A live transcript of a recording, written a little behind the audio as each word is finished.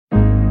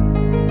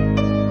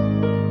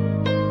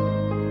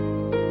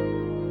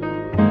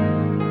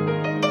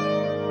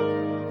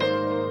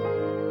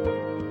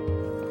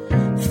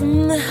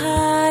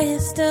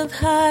with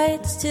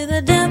heights to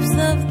the depths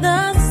of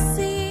the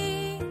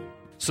sea.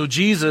 So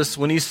Jesus,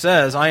 when he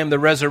says, I am the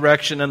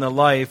resurrection and the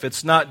life,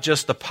 it's not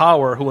just the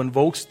power who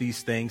invokes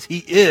these things. He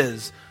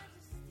is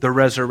the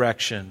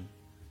resurrection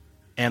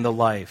and the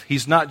life.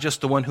 He's not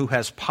just the one who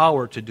has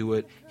power to do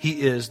it.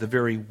 He is the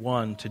very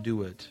one to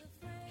do it.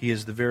 He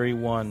is the very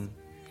one.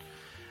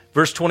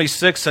 Verse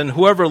 26, and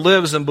whoever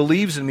lives and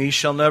believes in me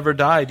shall never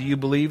die. Do you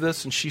believe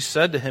this? And she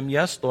said to him,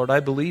 yes, Lord, I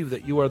believe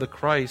that you are the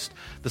Christ,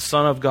 the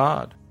Son of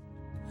God.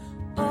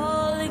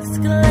 All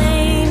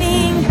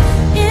exclaiming,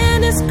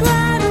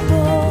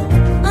 indescribable,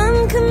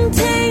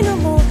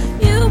 uncontainable,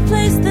 you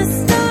place the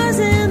stars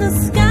in the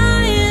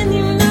sky and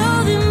you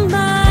know them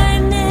by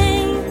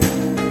name.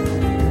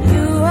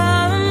 You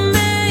are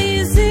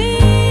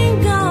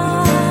amazing,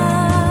 God.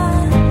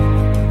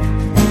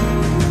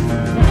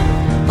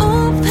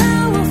 All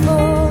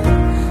powerful,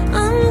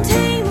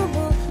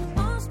 untamable,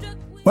 awestruck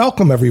with...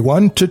 Welcome,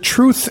 everyone, to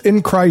Truth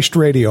in Christ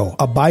Radio,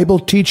 a Bible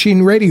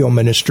teaching radio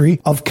ministry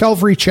of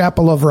Calvary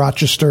Chapel of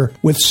Rochester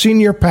with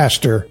senior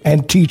pastor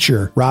and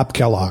teacher Rob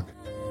Kellogg.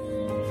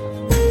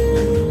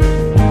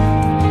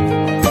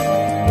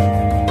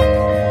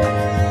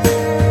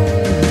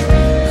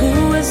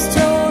 Who has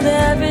told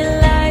every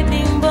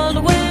lightning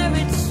bolt where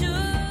it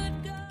should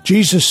go?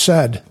 Jesus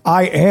said,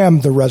 I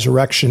am the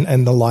resurrection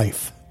and the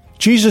life.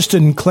 Jesus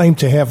didn't claim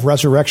to have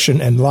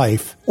resurrection and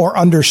life or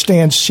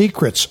understand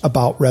secrets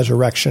about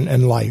resurrection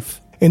and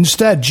life.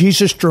 Instead,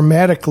 Jesus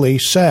dramatically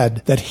said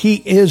that he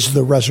is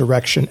the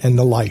resurrection and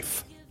the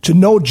life. To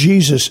know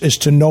Jesus is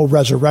to know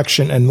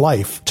resurrection and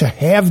life. To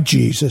have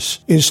Jesus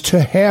is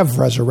to have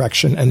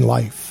resurrection and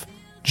life.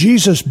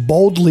 Jesus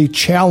boldly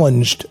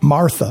challenged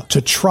Martha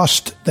to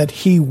trust that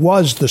he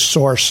was the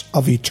source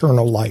of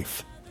eternal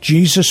life.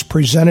 Jesus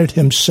presented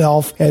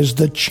himself as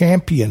the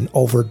champion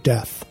over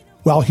death.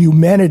 While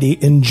humanity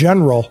in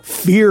general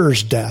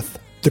fears death,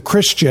 the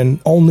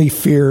Christian only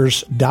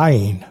fears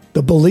dying.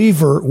 The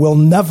believer will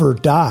never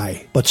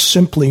die, but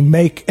simply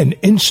make an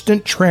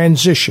instant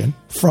transition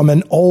from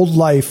an old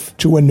life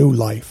to a new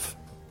life.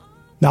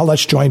 Now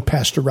let's join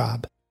Pastor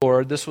Rob.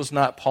 Lord, this was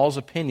not Paul's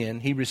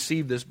opinion. He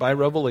received this by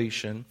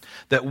revelation,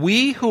 that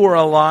we who are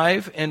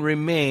alive and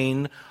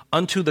remain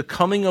unto the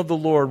coming of the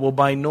Lord will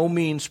by no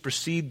means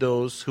precede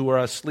those who are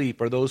asleep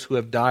or those who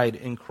have died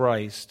in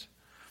Christ.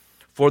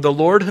 For the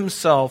Lord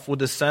himself will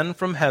descend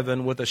from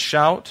heaven with a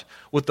shout,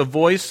 with the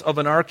voice of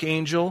an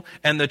archangel,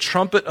 and the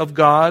trumpet of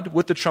God,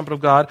 with the trumpet of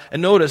God.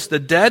 And notice, the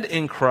dead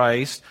in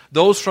Christ,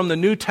 those from the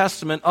New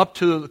Testament up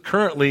to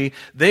currently,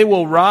 they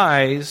will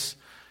rise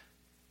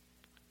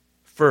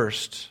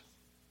first.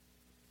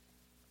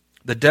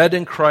 The dead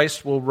in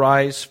Christ will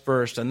rise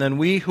first. And then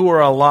we who are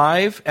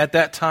alive at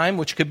that time,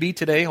 which could be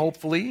today,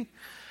 hopefully,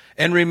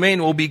 and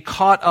remain will be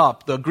caught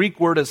up. The Greek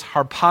word is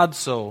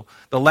harpazo.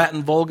 The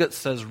Latin Vulgate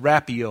says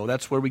rapio.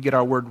 That's where we get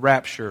our word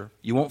rapture.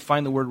 You won't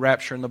find the word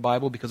rapture in the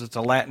Bible because it's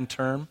a Latin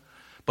term.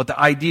 But the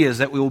idea is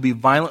that we will be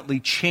violently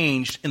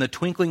changed in the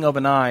twinkling of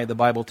an eye, the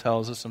Bible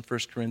tells us in 1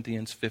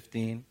 Corinthians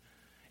 15.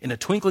 In the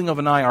twinkling of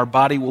an eye, our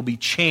body will be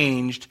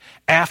changed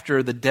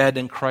after the dead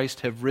in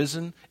Christ have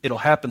risen. It'll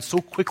happen so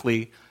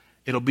quickly,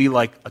 it'll be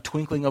like a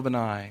twinkling of an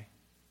eye.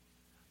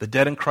 The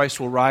dead in Christ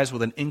will rise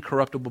with an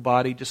incorruptible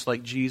body, just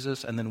like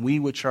Jesus, and then we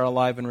which are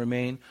alive and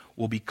remain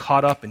will be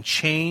caught up and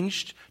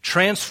changed,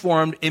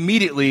 transformed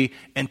immediately,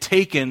 and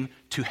taken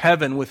to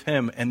heaven with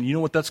him. And you know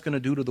what that's going to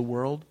do to the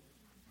world?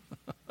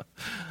 They're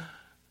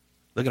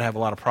going to have a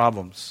lot of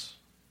problems.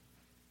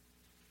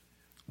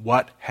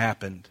 What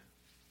happened?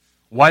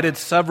 Why did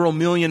several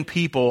million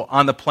people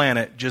on the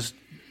planet just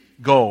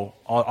go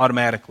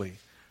automatically?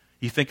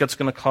 You think that's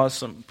going to cause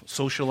some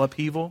social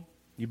upheaval?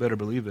 You better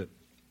believe it.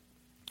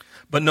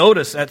 But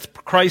notice at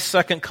Christ's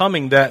second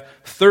coming, that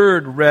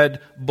third red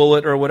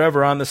bullet or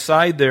whatever on the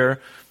side there,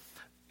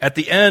 at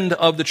the end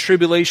of the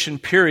tribulation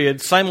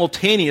period,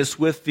 simultaneous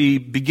with the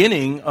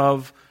beginning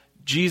of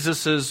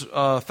Jesus'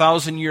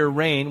 1,000-year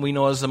reign, we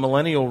know as the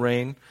millennial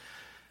reign,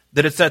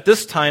 that it's at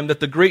this time that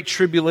the Great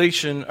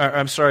Tribulation,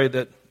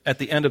 that at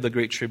the end of the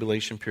Great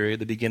Tribulation period,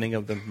 the beginning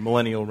of the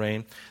millennial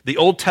reign, the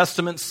Old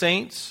Testament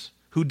saints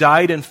who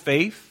died in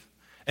faith,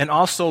 and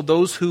also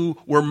those who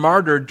were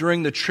martyred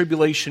during the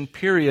tribulation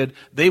period,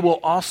 they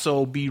will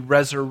also be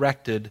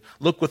resurrected.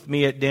 Look with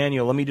me at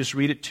Daniel. Let me just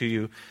read it to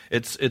you.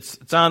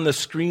 It's on the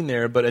screen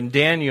there, but in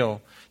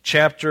Daniel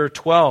chapter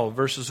 12,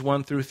 verses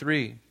 1 through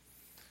 3,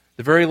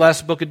 the very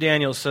last book of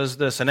Daniel says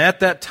this, and at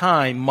that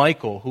time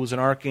Michael, who is an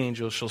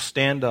archangel, shall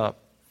stand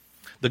up,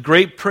 the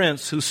great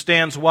prince who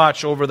stands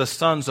watch over the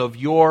sons of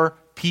your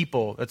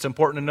people. That's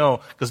important to know,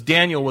 because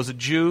Daniel was a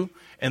Jew,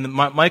 and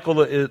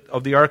Michael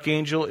of the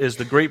archangel is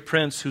the great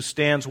prince who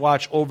stands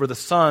watch over the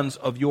sons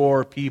of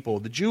your people,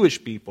 the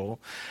Jewish people.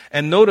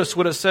 And notice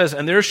what it says,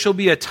 and there shall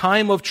be a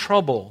time of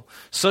trouble,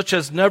 such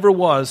as never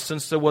was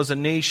since there was a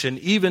nation,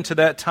 even to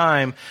that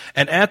time.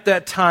 And at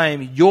that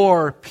time,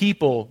 your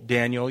people,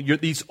 Daniel,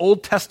 these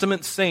Old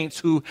Testament saints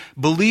who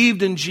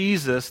believed in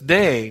Jesus,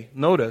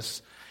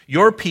 notice,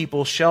 your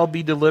people shall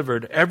be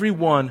delivered, every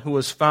one who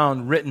is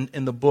found written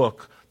in the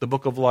book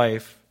of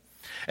life.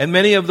 And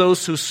many of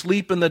those who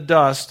sleep in the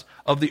dust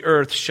of the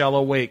earth shall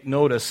awake.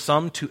 Notice,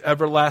 some to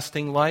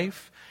everlasting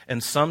life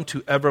and some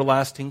to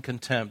everlasting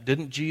contempt.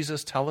 Didn't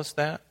Jesus tell us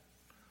that?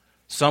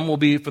 Some will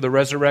be for the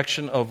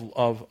resurrection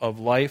of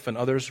life, and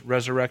others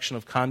resurrection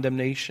of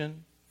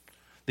condemnation.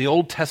 The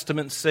Old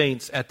Testament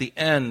saints at the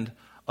end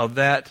of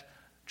that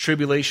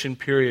tribulation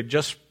period,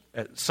 just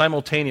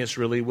simultaneous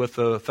really with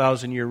the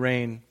 1,000-year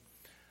reign,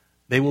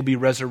 they will be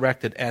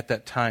resurrected at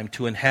that time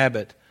to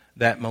inhabit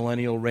that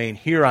millennial reign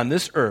here on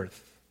this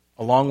earth,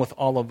 along with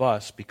all of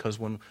us, because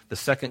when the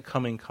second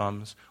coming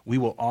comes, we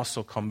will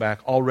also come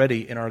back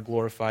already in our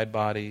glorified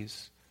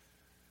bodies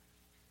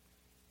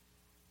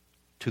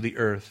to the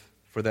earth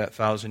for that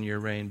 1,000-year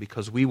reign,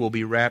 because we will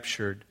be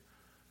raptured.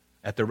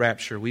 At the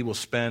rapture, we will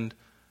spend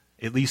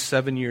at least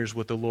 7 years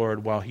with the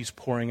Lord while He's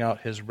pouring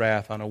out His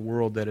wrath on a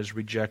world that has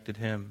rejected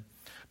Him.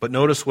 But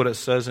notice what it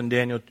says in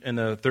the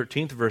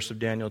 13th verse of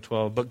Daniel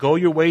 12. But go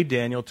your way,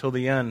 Daniel, till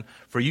the end,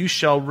 for you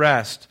shall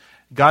rest.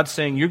 God's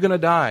saying, you're going to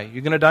die.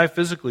 You're going to die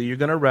physically. You're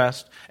going to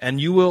rest. And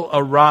you will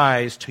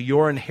arise to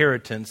your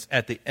inheritance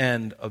at the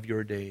end of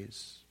your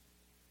days.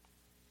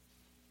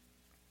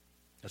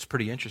 That's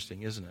pretty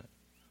interesting, isn't it?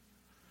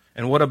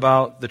 And what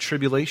about the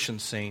tribulation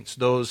saints,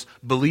 those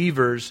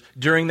believers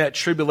during that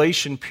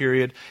tribulation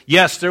period?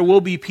 Yes, there will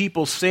be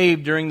people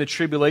saved during the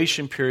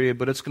tribulation period,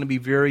 but it's going to be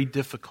very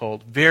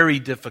difficult, very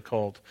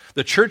difficult.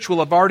 The church will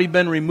have already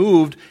been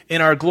removed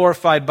in our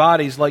glorified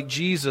bodies like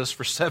Jesus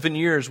for 7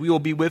 years. We will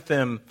be with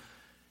Him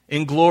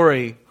in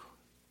glory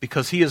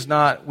because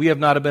we have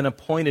not been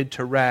appointed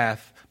to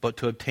wrath, but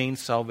to obtain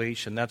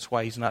salvation. That's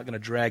why He's not going to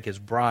drag His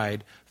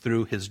bride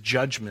through His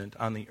judgment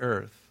on the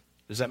earth.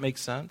 Does that make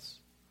sense?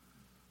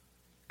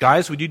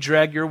 Guys, would you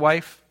drag your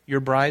wife, your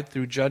bride,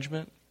 through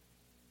judgment?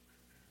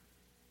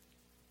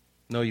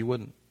 No, you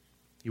wouldn't.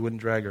 You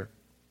wouldn't drag her.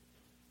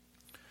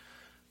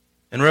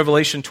 In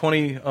Revelation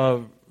 20,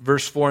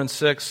 verse 4 and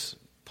 6,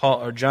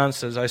 John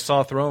says, I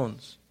saw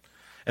thrones,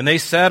 and they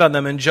sat on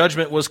them, and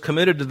judgment was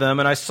committed to them.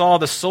 And I saw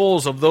the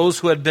souls of those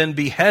who had been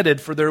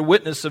beheaded for their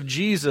witness of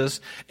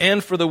Jesus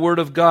and for the word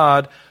of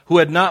God, who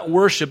had not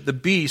worshipped the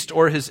beast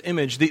or his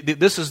image.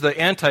 This is the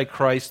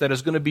Antichrist that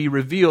is going to be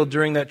revealed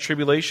during that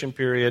tribulation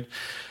period.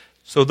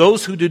 So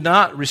those who did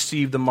not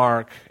receive the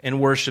mark and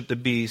worship the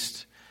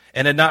beast,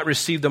 and had not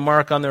received the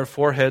mark on their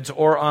foreheads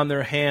or on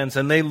their hands,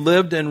 and they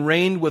lived and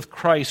reigned with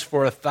Christ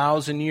for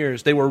 1,000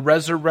 years. They were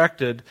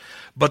resurrected.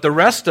 But the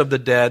rest of the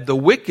dead, the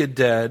wicked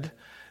dead,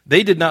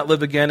 they did not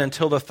live again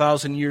until the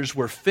 1,000 years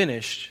were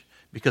finished,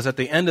 because at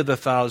the end of the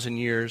 1,000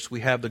 years,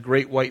 we have the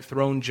great white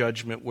throne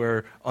judgment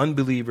where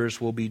unbelievers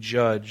will be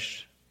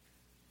judged.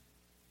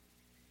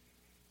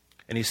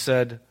 And he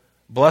said,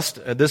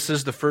 "Blessed, this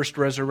is the first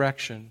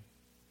resurrection."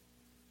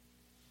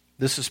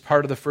 This is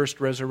part of the first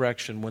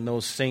resurrection, when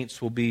those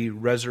saints will be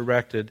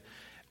resurrected.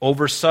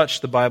 Over such,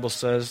 the Bible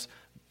says,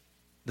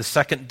 the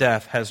second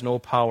death has no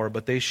power,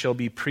 but they shall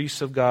be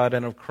priests of God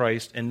and of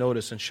Christ, and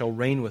notice, and shall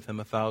reign with Him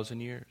 1,000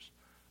 years.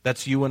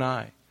 That's you and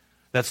I.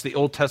 That's the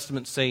Old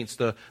Testament saints,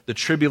 the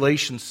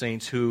tribulation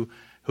saints who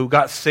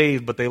got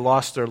saved, but they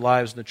lost their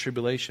lives in the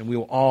tribulation. We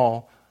will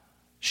all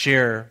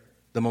share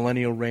the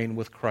millennial reign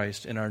with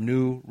Christ in our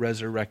new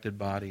resurrected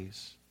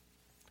bodies.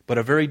 But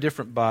a very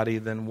different body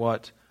than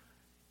what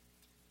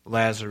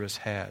Lazarus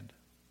had.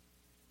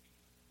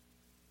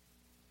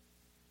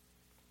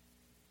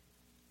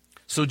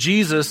 So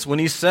Jesus, when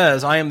He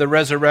says, I am the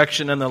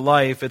resurrection and the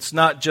life, it's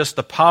not just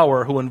the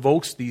power who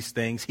invokes these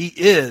things. He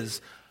is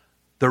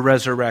the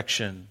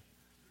resurrection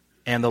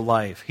and the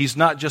life. He's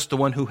not just the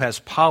one who has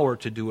power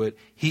to do it.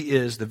 He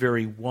is the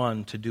very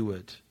one to do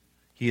it.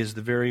 He is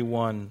the very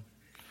one.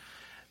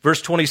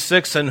 Verse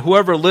 26, and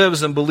whoever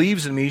lives and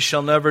believes in me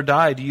shall never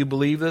die. Do you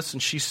believe this?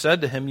 And she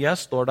said to him,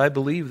 yes, Lord, I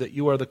believe that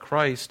you are the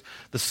Christ,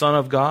 the Son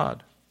of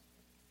God,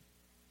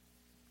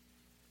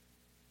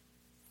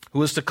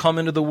 who is to come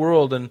into the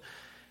world.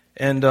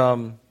 And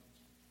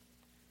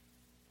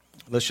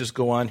let's just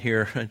go on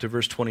here to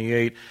verse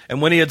 28.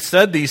 And when he had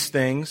said these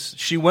things,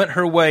 she went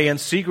her way and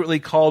secretly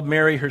called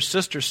Mary, her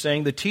sister,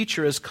 saying, the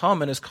teacher has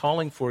come and is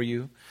calling for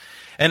you.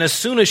 And as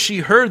soon as she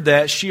heard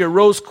that, she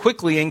arose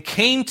quickly and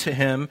came to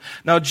him.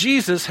 Now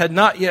Jesus had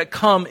not yet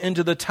come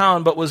into the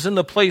town, but was in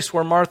the place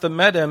where Martha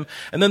met him.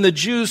 And then the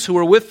Jews who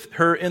were with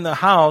her in the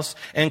house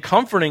and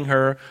comforting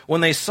her,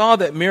 when they saw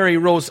that Mary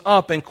rose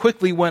up and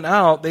quickly went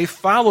out, they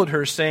followed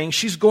her, saying,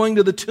 she's going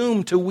to the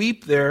tomb to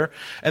weep there.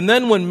 And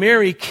then when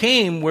Mary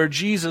came where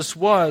Jesus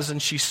was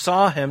and she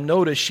saw him,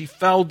 notice she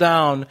fell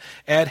down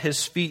at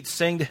his feet,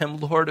 saying to him,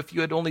 Lord, if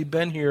you had only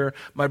been here,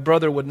 my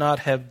brother would not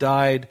have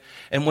died.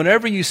 And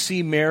whenever you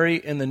see Mary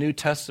in the New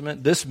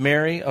Testament, this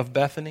Mary of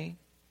Bethany,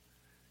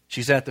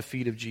 she's at the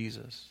feet of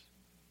Jesus.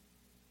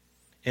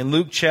 In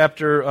Luke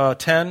chapter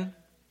 10,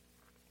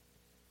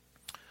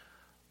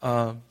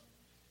 and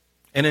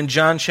in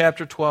John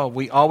chapter 12,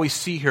 we always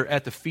see her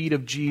at the feet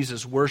of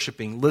Jesus,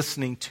 worshiping,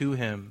 listening to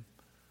him.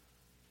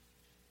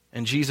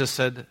 And Jesus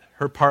said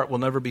her part will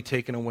never be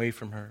taken away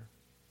from her.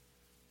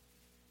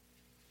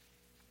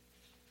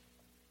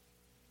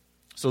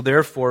 So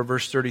therefore,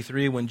 verse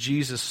 33, when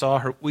Jesus saw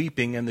her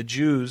weeping and the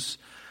Jews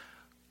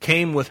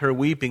came with her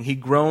weeping, he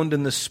groaned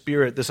in the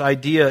spirit. This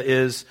idea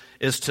is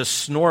to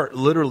snort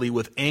literally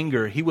with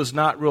anger. He was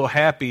not real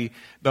happy,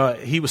 but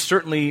he was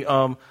certainly,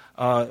 and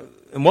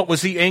what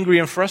was he angry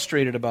and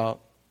frustrated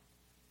about?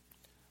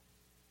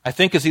 I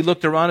think as he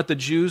looked around at the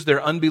Jews,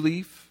 their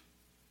unbelief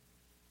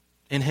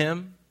in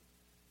him,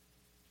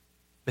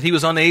 that he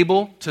was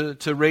unable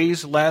to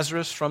raise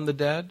Lazarus from the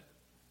dead.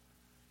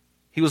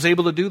 He was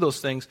able to do those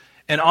things.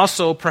 And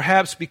also,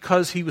 perhaps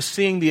because he was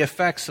seeing the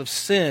effects of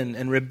sin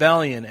and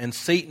rebellion and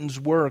Satan's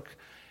work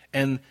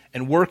and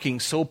working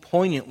so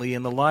poignantly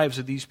in the lives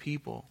of these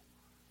people.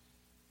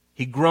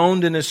 He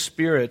groaned in his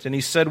spirit, and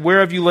he said, "Where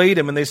have you laid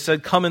him?" And they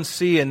said, "Come and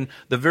see." And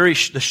the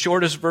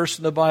shortest verse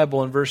in the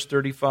Bible, in verse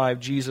 35,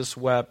 Jesus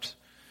wept.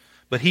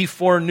 But he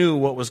foreknew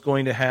what was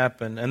going to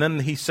happen. And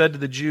then he said to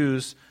the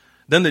Jews,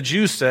 then the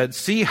Jews said,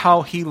 "See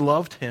how he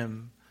loved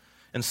him."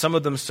 And some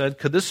of them said,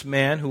 "Could this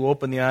man who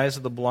opened the eyes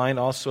of the blind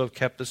also have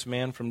kept this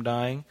man from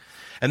dying?"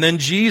 And then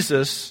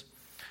Jesus,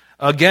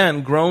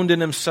 again, groaned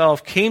in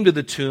himself, came to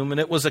the tomb, and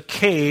it was a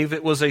cave.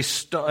 It was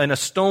and a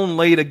stone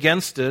laid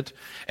against it.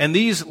 And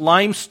these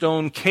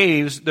limestone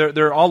caves,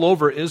 they're all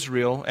over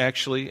Israel,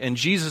 actually. And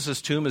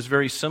Jesus' tomb is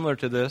very similar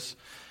to this.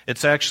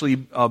 It's actually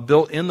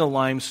built in the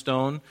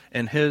limestone.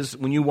 And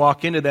when you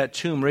walk into that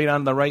tomb, right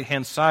on the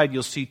right-hand side,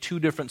 you'll see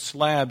two different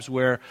slabs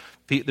where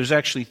there's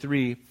actually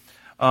three.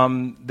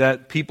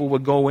 That people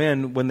would go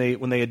in when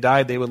they had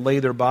died, they would lay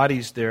their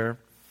bodies there.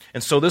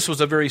 And so this was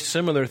a very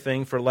similar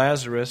thing for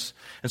Lazarus.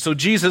 And so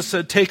Jesus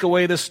said, "Take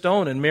away this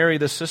stone." And Mary,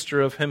 the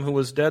sister of him who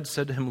was dead,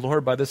 said to him,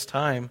 "Lord, by this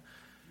time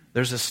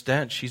there's a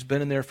stench. He's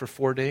been in there for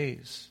 4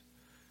 days."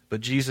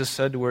 But Jesus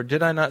said to her,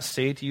 "Did I not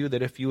say to you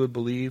that if you would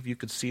believe, you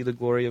could see the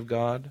glory of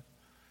God?"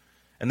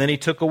 And then he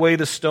took away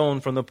the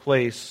stone from the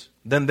place.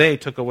 Then they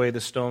took away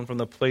the stone from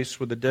the place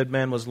where the dead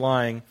man was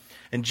lying.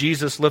 And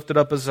Jesus lifted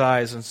up his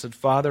eyes and said,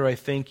 "Father, I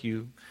thank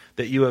you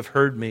that you have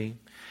heard me.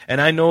 And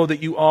I know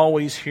that you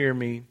always hear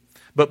me.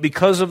 But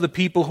because of the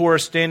people who are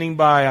standing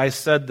by, I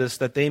said this,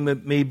 that they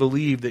may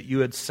believe that you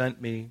had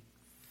sent me."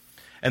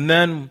 And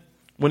then,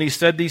 when he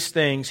said these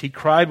things, he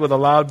cried with a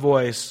loud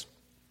voice,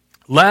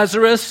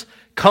 "Lazarus,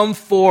 come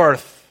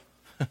forth."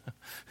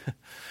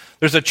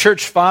 There's a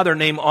church father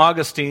named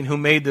Augustine who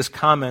made this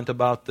comment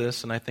about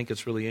this, and I think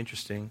it's really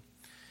interesting.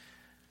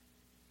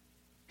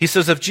 He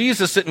says, if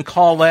Jesus didn't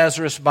call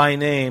Lazarus by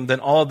name,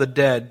 then all the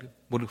dead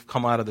would have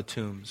come out of the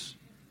tombs.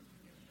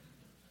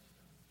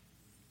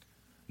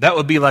 That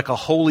would be like a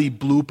holy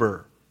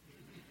blooper.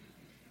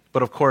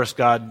 But of course,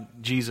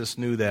 Jesus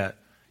knew that.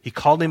 He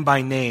called him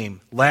by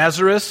name.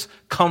 "Lazarus,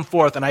 come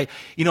forth." And I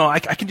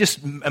can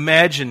just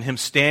imagine him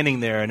standing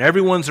there, and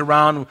everyone's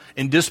around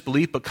in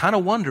disbelief, but kind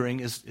of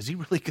wondering, is he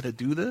really going to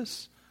do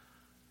this?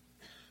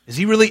 Is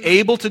he really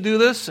able to do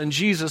this? And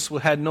Jesus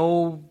had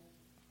no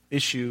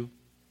issue.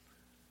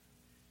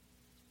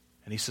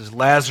 And he says,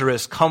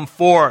 "Lazarus, come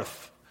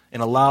forth," in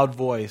a loud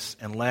voice.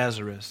 And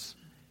Lazarus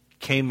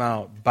came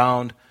out,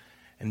 bound,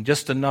 and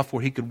just enough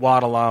where he could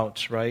waddle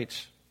out,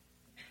 right?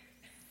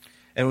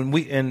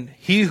 And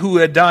he who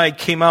had died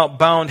came out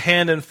bound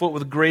hand and foot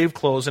with grave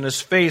clothes, and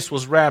his face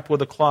was wrapped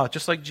with a cloth,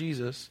 just like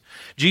Jesus.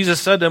 Jesus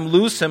said to him,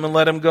 "Loose him and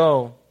let him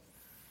go."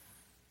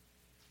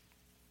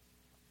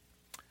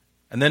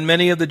 And then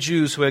many of the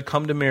Jews who had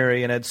come to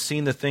Mary and had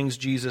seen the things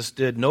Jesus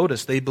did,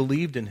 notice they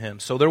believed in him.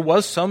 So there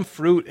was some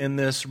fruit in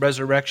this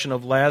resurrection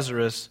of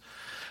Lazarus.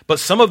 But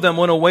some of them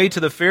went away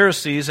to the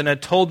Pharisees and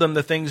had told them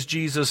the things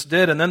Jesus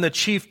did. And then the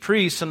chief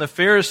priests and the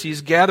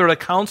Pharisees gathered a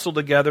council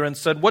together and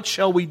said, "What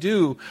shall we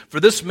do? For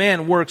this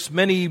man works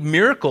many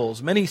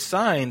miracles, many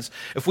signs.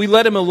 If we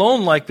let him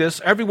alone like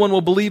this, everyone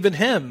will believe in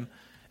him,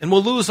 and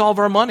we'll lose all of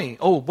our money."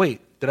 Oh,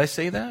 wait, did I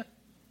say that?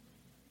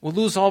 We'll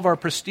lose all of our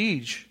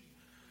prestige.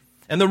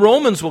 "And the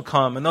Romans will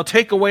come, and they'll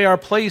take away our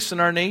place in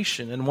our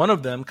nation." And one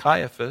of them,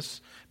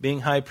 Caiaphas,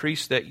 being high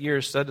priest that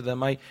year, said to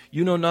them,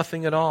 "You know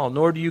nothing at all,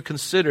 nor do you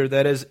consider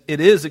that it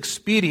is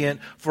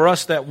expedient for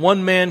us that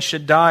one man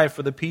should die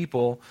for the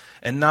people,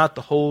 and not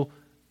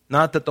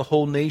that the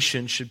whole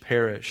nation should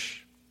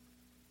perish."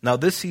 Now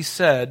this he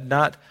said,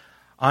 not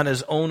on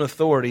his own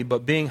authority,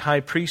 but being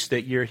high priest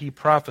that year, he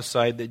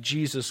prophesied that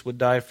Jesus would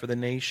die for the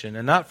nation,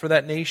 and not for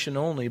that nation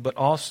only, but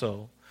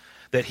also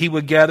that he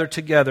would gather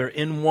together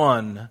in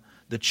one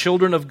the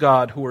children of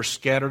God who are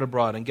scattered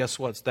abroad. And guess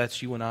what?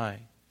 That's you and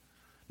I.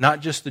 Not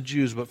just the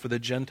Jews, but for the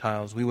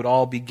Gentiles. We would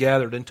all be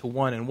gathered into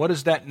one. And what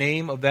is that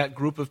name of that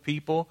group of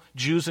people?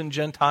 Jews and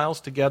Gentiles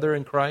together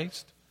in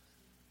Christ?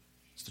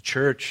 It's the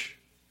church.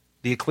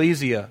 The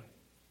ecclesia.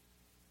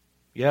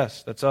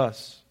 Yes, that's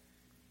us.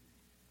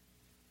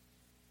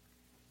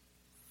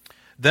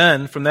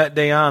 Then, from that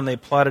day on, they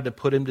plotted to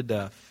put him to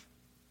death.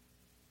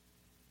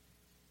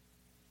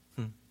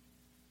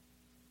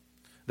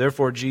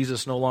 Therefore,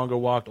 Jesus no longer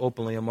walked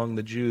openly among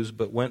the Jews,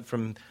 but went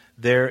from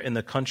there in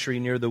the country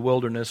near the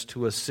wilderness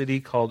to a city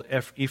called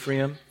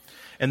Ephraim,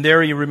 And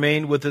there he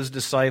remained with his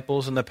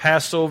disciples. And the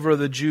Passover of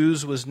the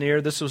Jews was near.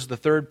 This was the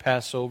third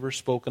Passover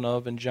spoken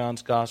of in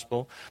John's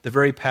Gospel, the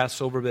very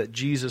Passover that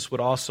Jesus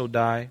would also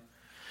die.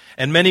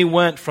 And many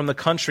went from the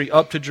country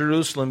up to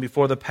Jerusalem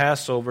before the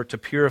Passover to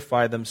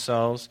purify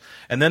themselves.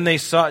 And then they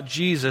sought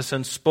Jesus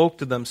and spoke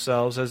to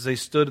themselves as they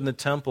stood in the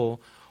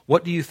temple,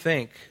 "What do you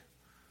think?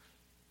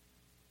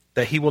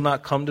 That he will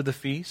not come to the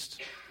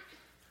feast?"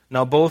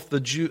 Now both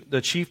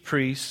the chief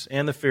priests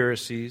and the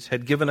Pharisees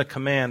had given a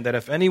command that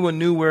if anyone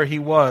knew where he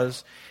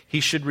was, he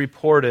should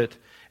report it,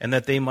 and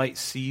that they might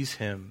seize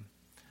him.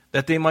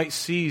 That they might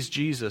seize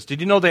Jesus.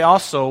 Did you know they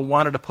also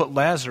wanted to put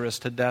Lazarus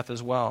to death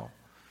as well?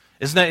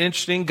 Isn't that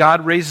interesting?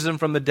 God raises him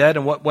from the dead,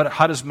 and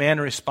how does man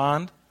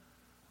respond?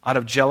 Out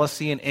of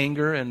jealousy and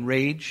anger and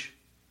rage,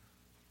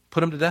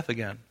 put him to death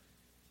again.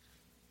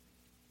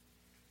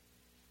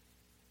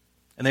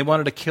 And they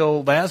wanted to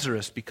kill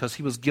Lazarus because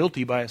he was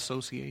guilty by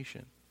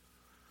association.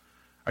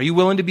 Are you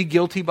willing to be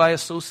guilty by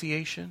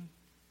association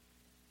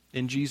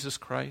in Jesus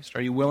Christ?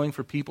 Are you willing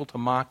for people to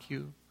mock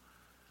you?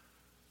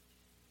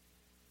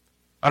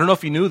 I don't know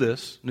if you knew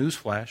this,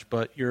 newsflash,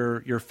 but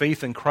your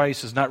faith in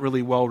Christ is not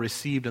really well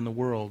received in the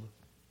world.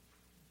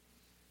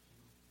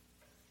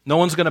 No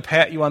one's going to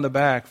pat you on the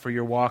back for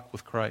your walk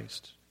with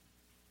Christ.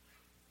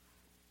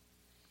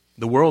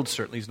 The world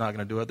certainly is not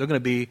going to do it. They're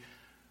going to be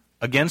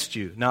against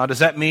you. Now, does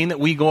that mean that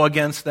we go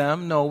against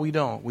them? No, we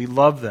don't. We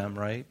love them,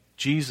 right?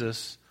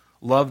 Jesus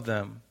loved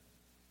them.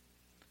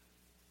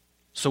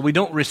 So we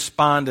don't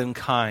respond in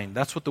kind.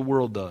 That's what the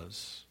world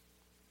does.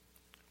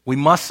 We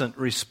mustn't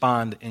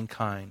respond in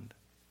kind.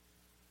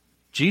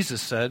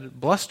 Jesus said,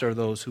 "Blessed are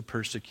those who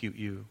persecute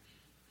you."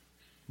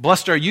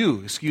 Blessed are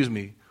you,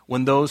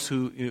 when those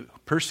who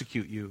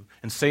persecute you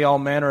and say all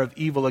manner of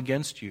evil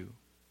against you.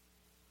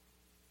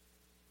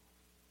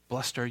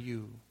 Blessed are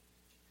you.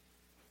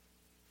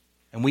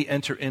 And we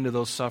enter into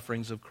those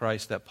sufferings of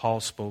Christ that Paul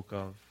spoke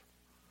of.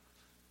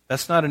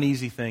 That's not an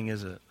easy thing,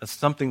 is it?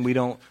 That's nothing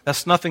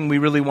we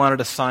really wanted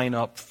to sign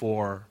up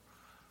for.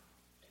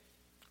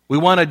 We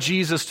wanted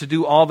Jesus to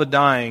do all the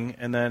dying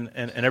and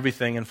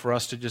everything, and for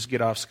us to just get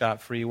off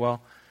scot-free.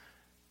 Well,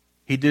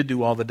 he did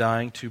do all the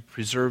dying to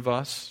preserve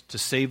us, to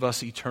save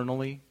us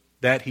eternally.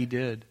 That he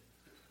did.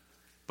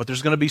 But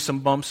there's going to be some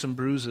bumps and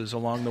bruises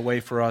along the way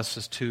for us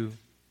as too.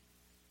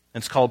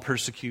 And it's called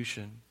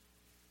persecution.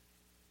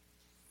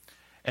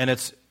 And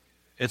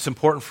it's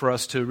important for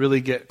us to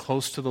really get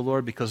close to the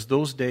Lord, because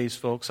those days,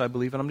 folks, I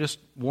believe, and I'm just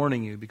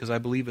warning you because I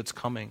believe it's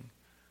coming.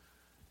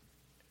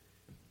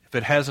 If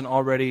it hasn't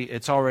already,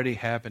 it's already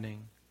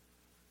happening.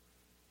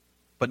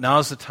 But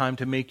now's the time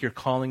to make your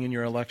calling and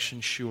your election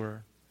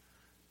sure.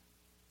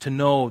 To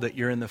know that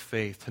you're in the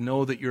faith, to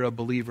know that you're a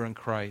believer in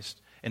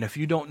Christ. And if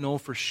you don't know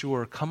for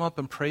sure, come up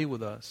and pray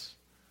with us.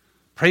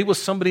 Pray with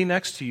somebody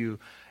next to you.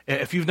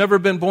 If you've never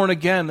been born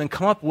again, then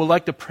come up. We'd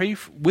like to pray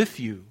with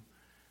you.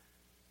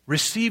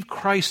 Receive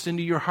Christ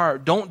into your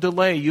heart. Don't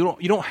delay. You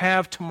don't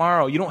have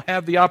tomorrow. You don't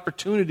have the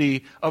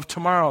opportunity of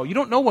tomorrow. You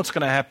don't know what's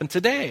going to happen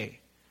today.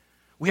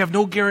 We have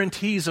no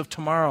guarantees of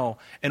tomorrow.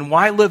 And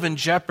why live in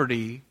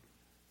jeopardy?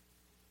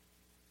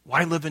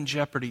 Why live in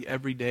jeopardy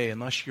every day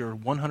unless you're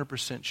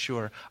 100%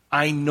 sure?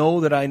 I know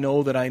that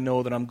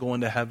I'm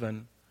going to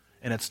heaven.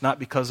 And it's not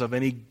because of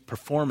any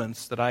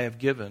performance that I have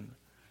given.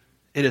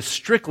 It is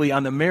strictly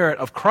on the merit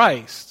of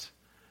Christ.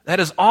 That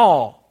is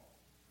all.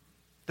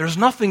 There's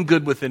nothing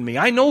good within me.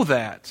 I know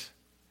that.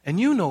 And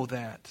you know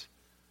that.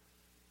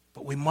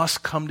 But we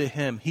must come to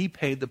him. He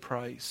paid the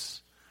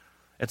price.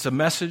 It's a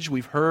message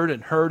we've heard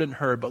and heard and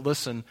heard. But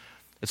listen,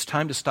 it's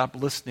time to stop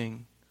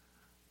listening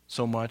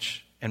so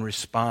much and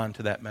respond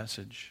to that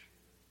message.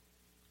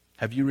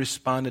 Have you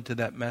responded to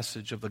that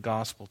message of the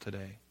gospel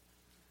today?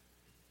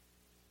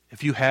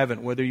 If you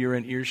haven't, whether you're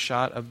in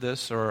earshot of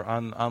this or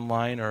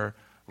online or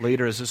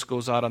later as this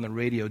goes out on the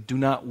radio, do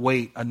not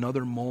wait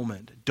another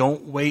moment.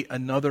 Don't wait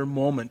another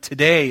moment.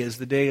 Today is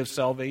the day of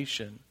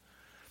salvation.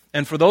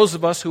 And for those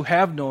of us who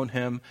have known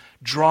him,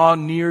 draw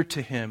near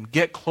to him.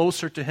 Get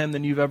closer to him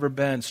than you've ever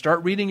been.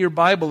 Start reading your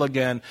Bible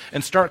again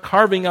and start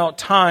carving out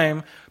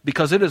time,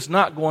 because it is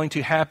not going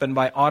to happen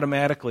by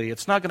automatically.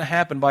 It's not going to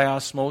happen by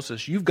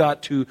osmosis. You've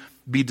got to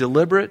be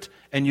deliberate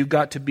and you've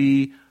got to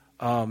be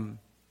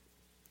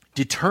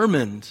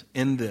determined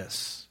in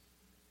this,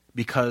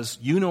 because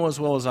you know as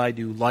well as I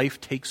do, life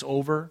takes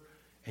over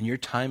and your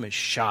time is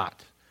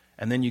shot.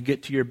 And then you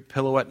get to your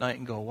pillow at night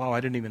and go, wow,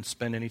 I didn't even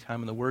spend any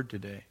time in the Word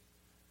today.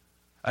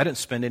 I didn't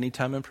spend any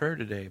time in prayer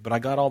today, but I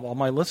got all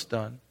my list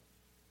done.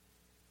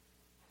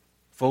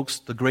 Folks,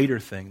 the greater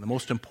thing, the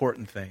most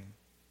important thing,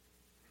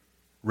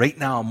 right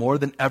now, more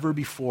than ever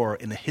before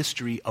in the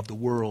history of the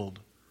world,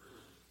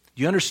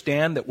 do you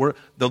understand that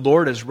the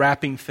Lord is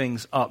wrapping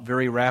things up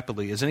very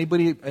rapidly? Is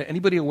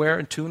anybody aware,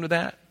 in tune with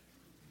that?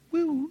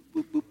 Woo,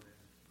 whoop, whoop.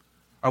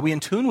 Are we in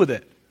tune with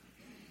it?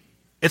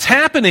 It's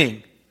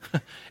happening.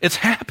 It's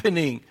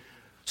happening.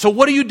 So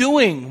what are you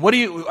doing? Do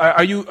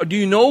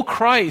you know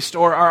Christ,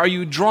 or are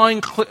you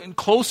drawing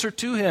closer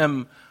to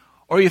him?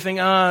 Or you think,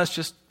 it's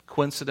just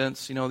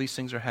coincidence, these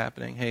things are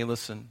happening. Hey,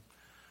 listen,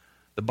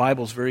 the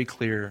Bible's very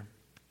clear.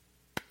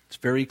 It's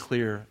very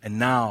clear, and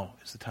now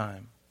is the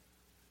time.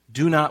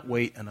 Do not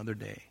wait another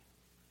day.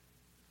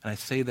 And I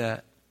say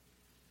that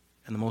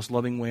in the most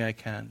loving way I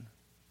can.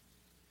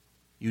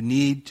 You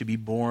need to be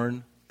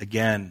born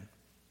again.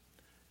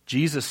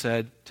 Jesus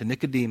said to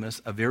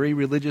Nicodemus, a very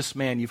religious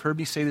man, you've heard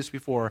me say this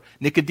before,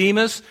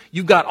 Nicodemus,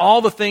 you've got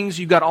all the things,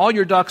 you've got all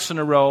your ducks in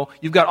a row,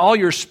 you've got all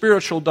your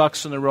spiritual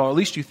ducks in a row, at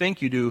least you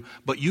think you do,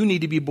 but you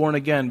need to be born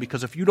again,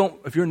 because if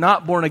you're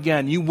not born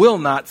again, you will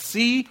not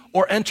see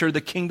or enter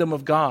the kingdom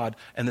of God.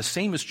 And the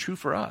same is true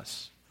for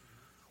us.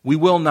 We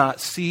will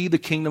not see the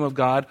kingdom of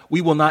God.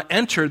 We will not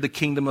enter the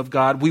kingdom of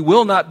God. We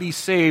will not be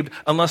saved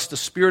unless the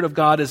Spirit of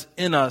God is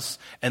in us,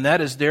 and that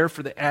is there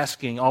for the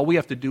asking. All we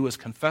have to do is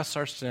confess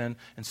our sin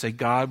and say,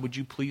 God, would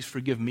you please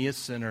forgive me a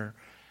sinner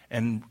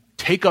and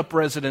take up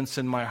residence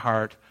in my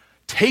heart.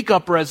 Take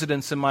up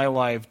residence in my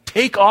life.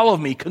 Take all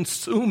of me.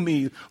 Consume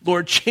me.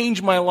 Lord,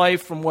 change my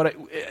life from what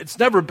it's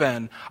never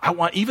been. I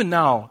want, even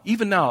now,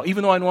 even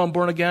though I know I'm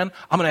born again,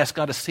 I'm going to ask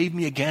God to save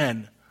me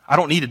again. I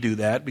don't need to do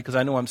that because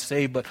I know I'm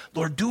saved, but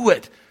Lord, do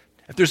it.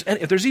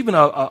 If there's even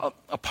a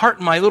part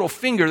in my little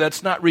finger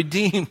that's not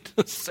redeemed,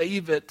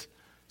 save it.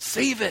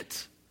 Save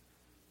it.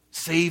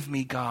 Save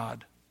me,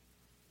 God.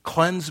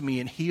 Cleanse me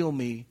and heal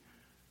me.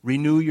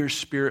 Renew your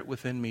spirit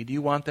within me. Do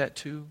you want that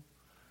too?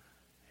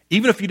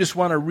 Even if you just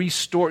want to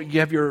restore,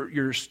 you have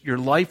your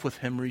life with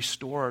Him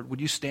restored,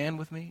 would you stand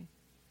with me?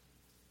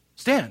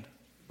 Stand.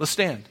 Let's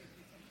stand.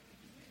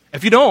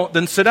 If you don't,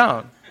 then sit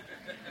down.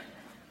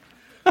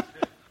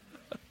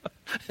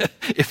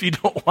 If you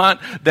don't want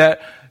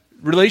that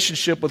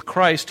relationship with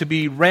Christ to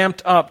be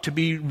ramped up, to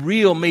be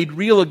real, made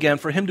real again,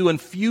 for Him to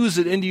infuse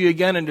it into you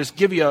again and just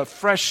give you a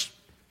fresh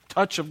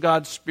touch of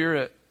God's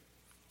Spirit.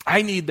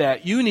 I need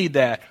that. You need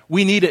that.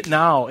 We need it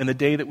now in the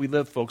day that we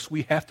live, folks.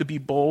 We have to be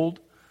bold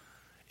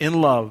in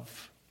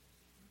love.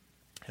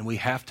 And we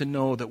have to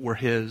know that we're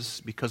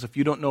His, because if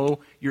you don't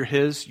know you're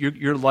His,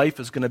 your life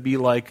is going to be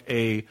like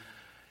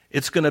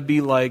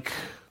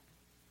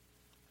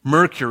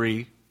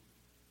mercury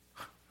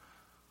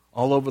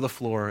all over the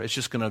floor. It's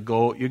just going to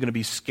go, you're going to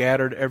be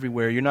scattered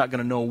everywhere. You're not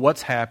going to know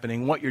what's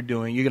happening, what you're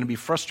doing. You're going to be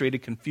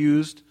frustrated,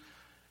 confused.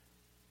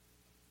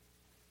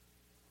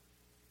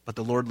 But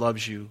the Lord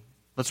loves you.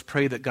 Let's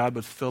pray that God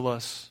would fill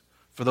us.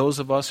 For those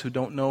of us who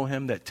don't know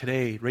Him, that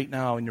today, right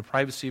now, in your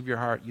privacy of your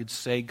heart, you'd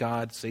say,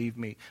 God, save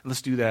me. And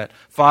let's do that.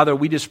 Father,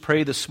 we just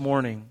pray this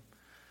morning,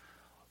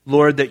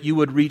 Lord, that you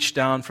would reach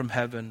down from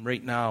heaven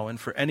right now. And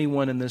for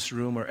anyone in this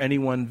room or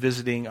anyone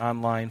visiting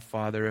online,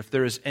 Father, if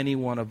there is any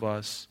one of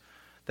us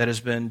that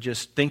has been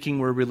just thinking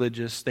we're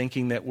religious,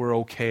 thinking that we're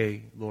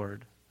okay,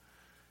 Lord,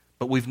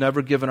 but we've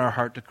never given our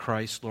heart to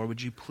Christ, Lord,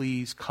 would you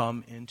please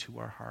come into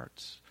our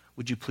hearts?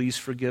 Would you please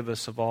forgive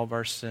us of all of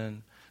our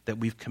sin that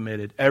we've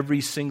committed?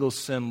 Every single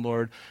sin,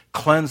 Lord,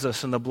 cleanse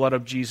us in the blood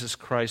of Jesus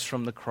Christ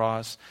from the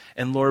cross.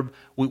 And Lord,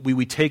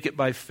 we take it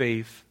by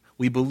faith.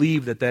 We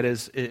believe that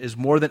is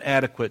more than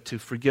adequate to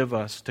forgive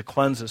us, to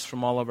cleanse us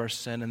from all of our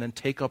sin, and then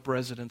take up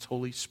residence,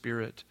 Holy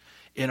Spirit,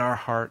 in our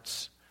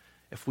hearts.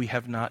 If we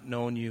have not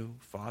known you,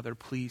 Father,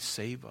 please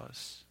save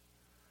us.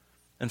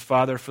 And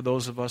Father, for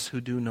those of us who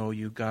do know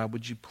you, God,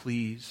 would you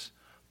please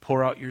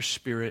pour out your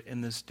Spirit in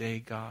this day,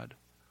 God.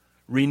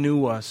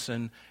 Renew us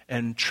and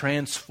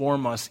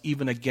transform us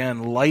even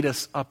again. Light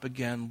us up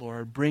again,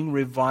 Lord. Bring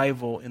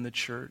revival in the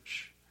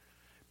church.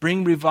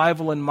 Bring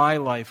revival in my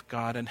life,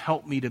 God, and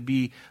help me to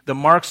be, the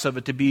marks of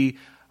it, to be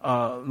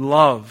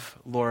love,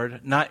 Lord,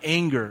 not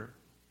anger,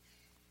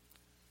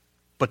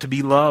 but to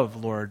be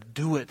love, Lord.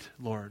 Do it,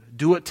 Lord.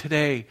 Do it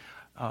today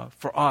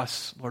for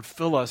us. Lord,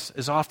 fill us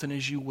as often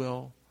as you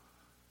will.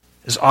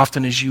 As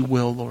often as you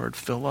will, Lord,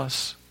 fill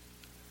us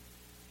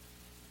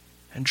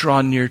and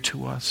draw near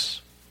to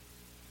us.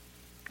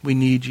 We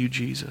need you,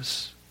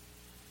 Jesus.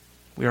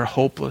 We are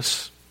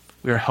hopeless.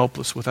 We are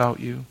helpless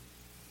without you.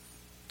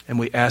 And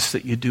we ask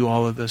that you do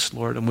all of this,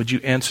 Lord. And would you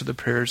answer the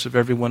prayers of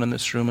everyone in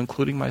this room,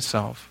 including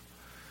myself.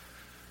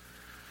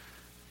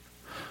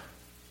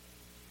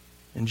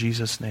 In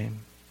Jesus' name,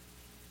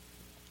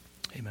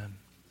 amen.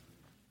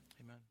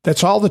 Amen.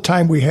 That's all the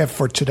time we have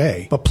for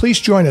today. But please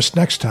join us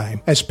next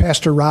time as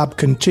Pastor Rob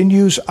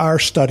continues our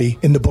study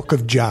in the book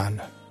of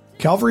John.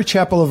 Calvary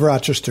Chapel of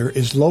Rochester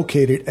is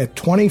located at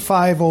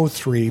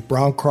 2503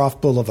 Browncroft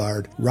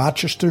Boulevard,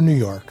 Rochester, New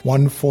York,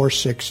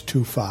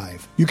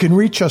 14625. You can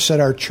reach us at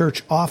our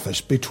church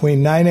office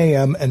between 9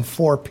 a.m. and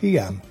 4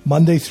 p.m.,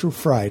 Monday through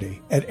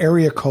Friday, at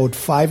area code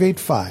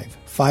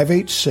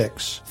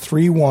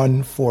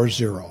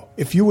 585-586-3140.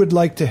 If you would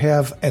like to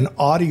have an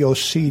audio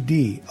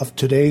CD of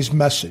today's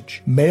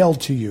message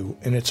mailed to you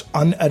in its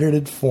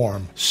unedited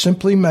form,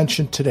 simply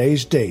mention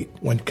today's date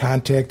when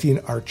contacting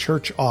our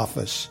church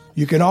office.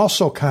 You can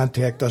also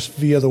contact us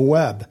via the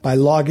web by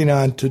logging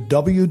on to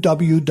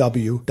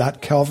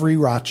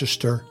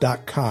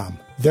www.calvaryrochester.com.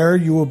 There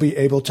you will be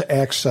able to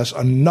access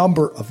a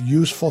number of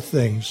useful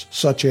things,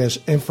 such as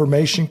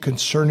information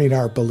concerning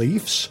our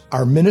beliefs,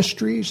 our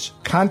ministries,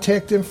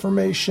 contact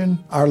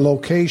information, our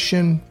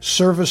location,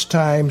 service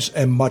times,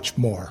 and much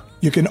more.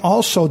 You can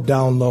also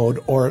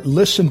download or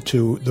listen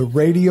to the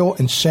radio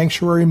and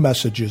sanctuary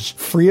messages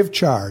free of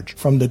charge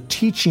from the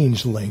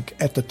teachings link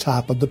at the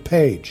top of the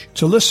page.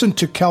 To listen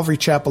to Calvary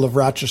Chapel of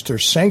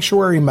Rochester's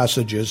sanctuary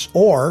messages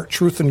or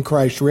Truth in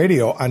Christ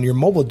Radio on your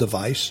mobile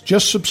device,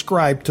 just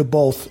subscribe to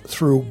both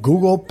through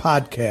Google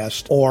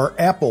Podcast or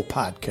Apple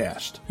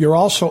Podcast. You're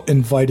also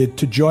invited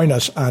to join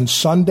us on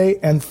Sunday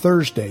and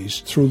Thursdays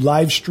through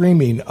live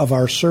streaming of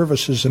our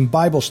services and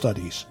Bible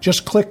studies.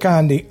 Just click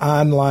on the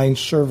online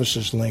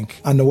services link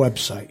on the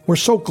website. We're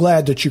so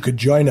glad that you could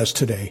join us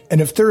today.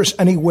 And if there is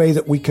any way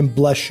that we can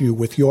bless you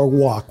with your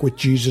walk with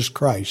Jesus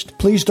Christ,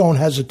 please don't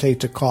hesitate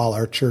to call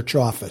our church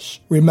office.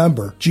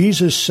 Remember,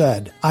 Jesus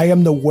said, "I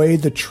am the way,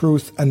 the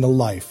truth, and the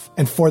life.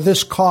 And for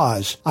this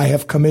cause I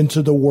have come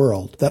into the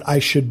world, that I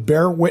should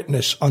bear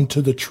witness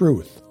unto the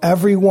truth.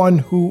 Everyone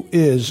who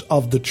is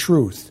of the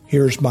truth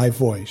hears my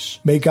voice."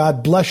 May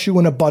God bless you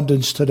in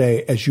abundance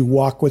today as you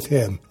walk with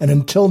Him. And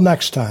until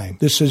next time,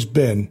 this has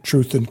been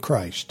Truth in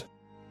Christ.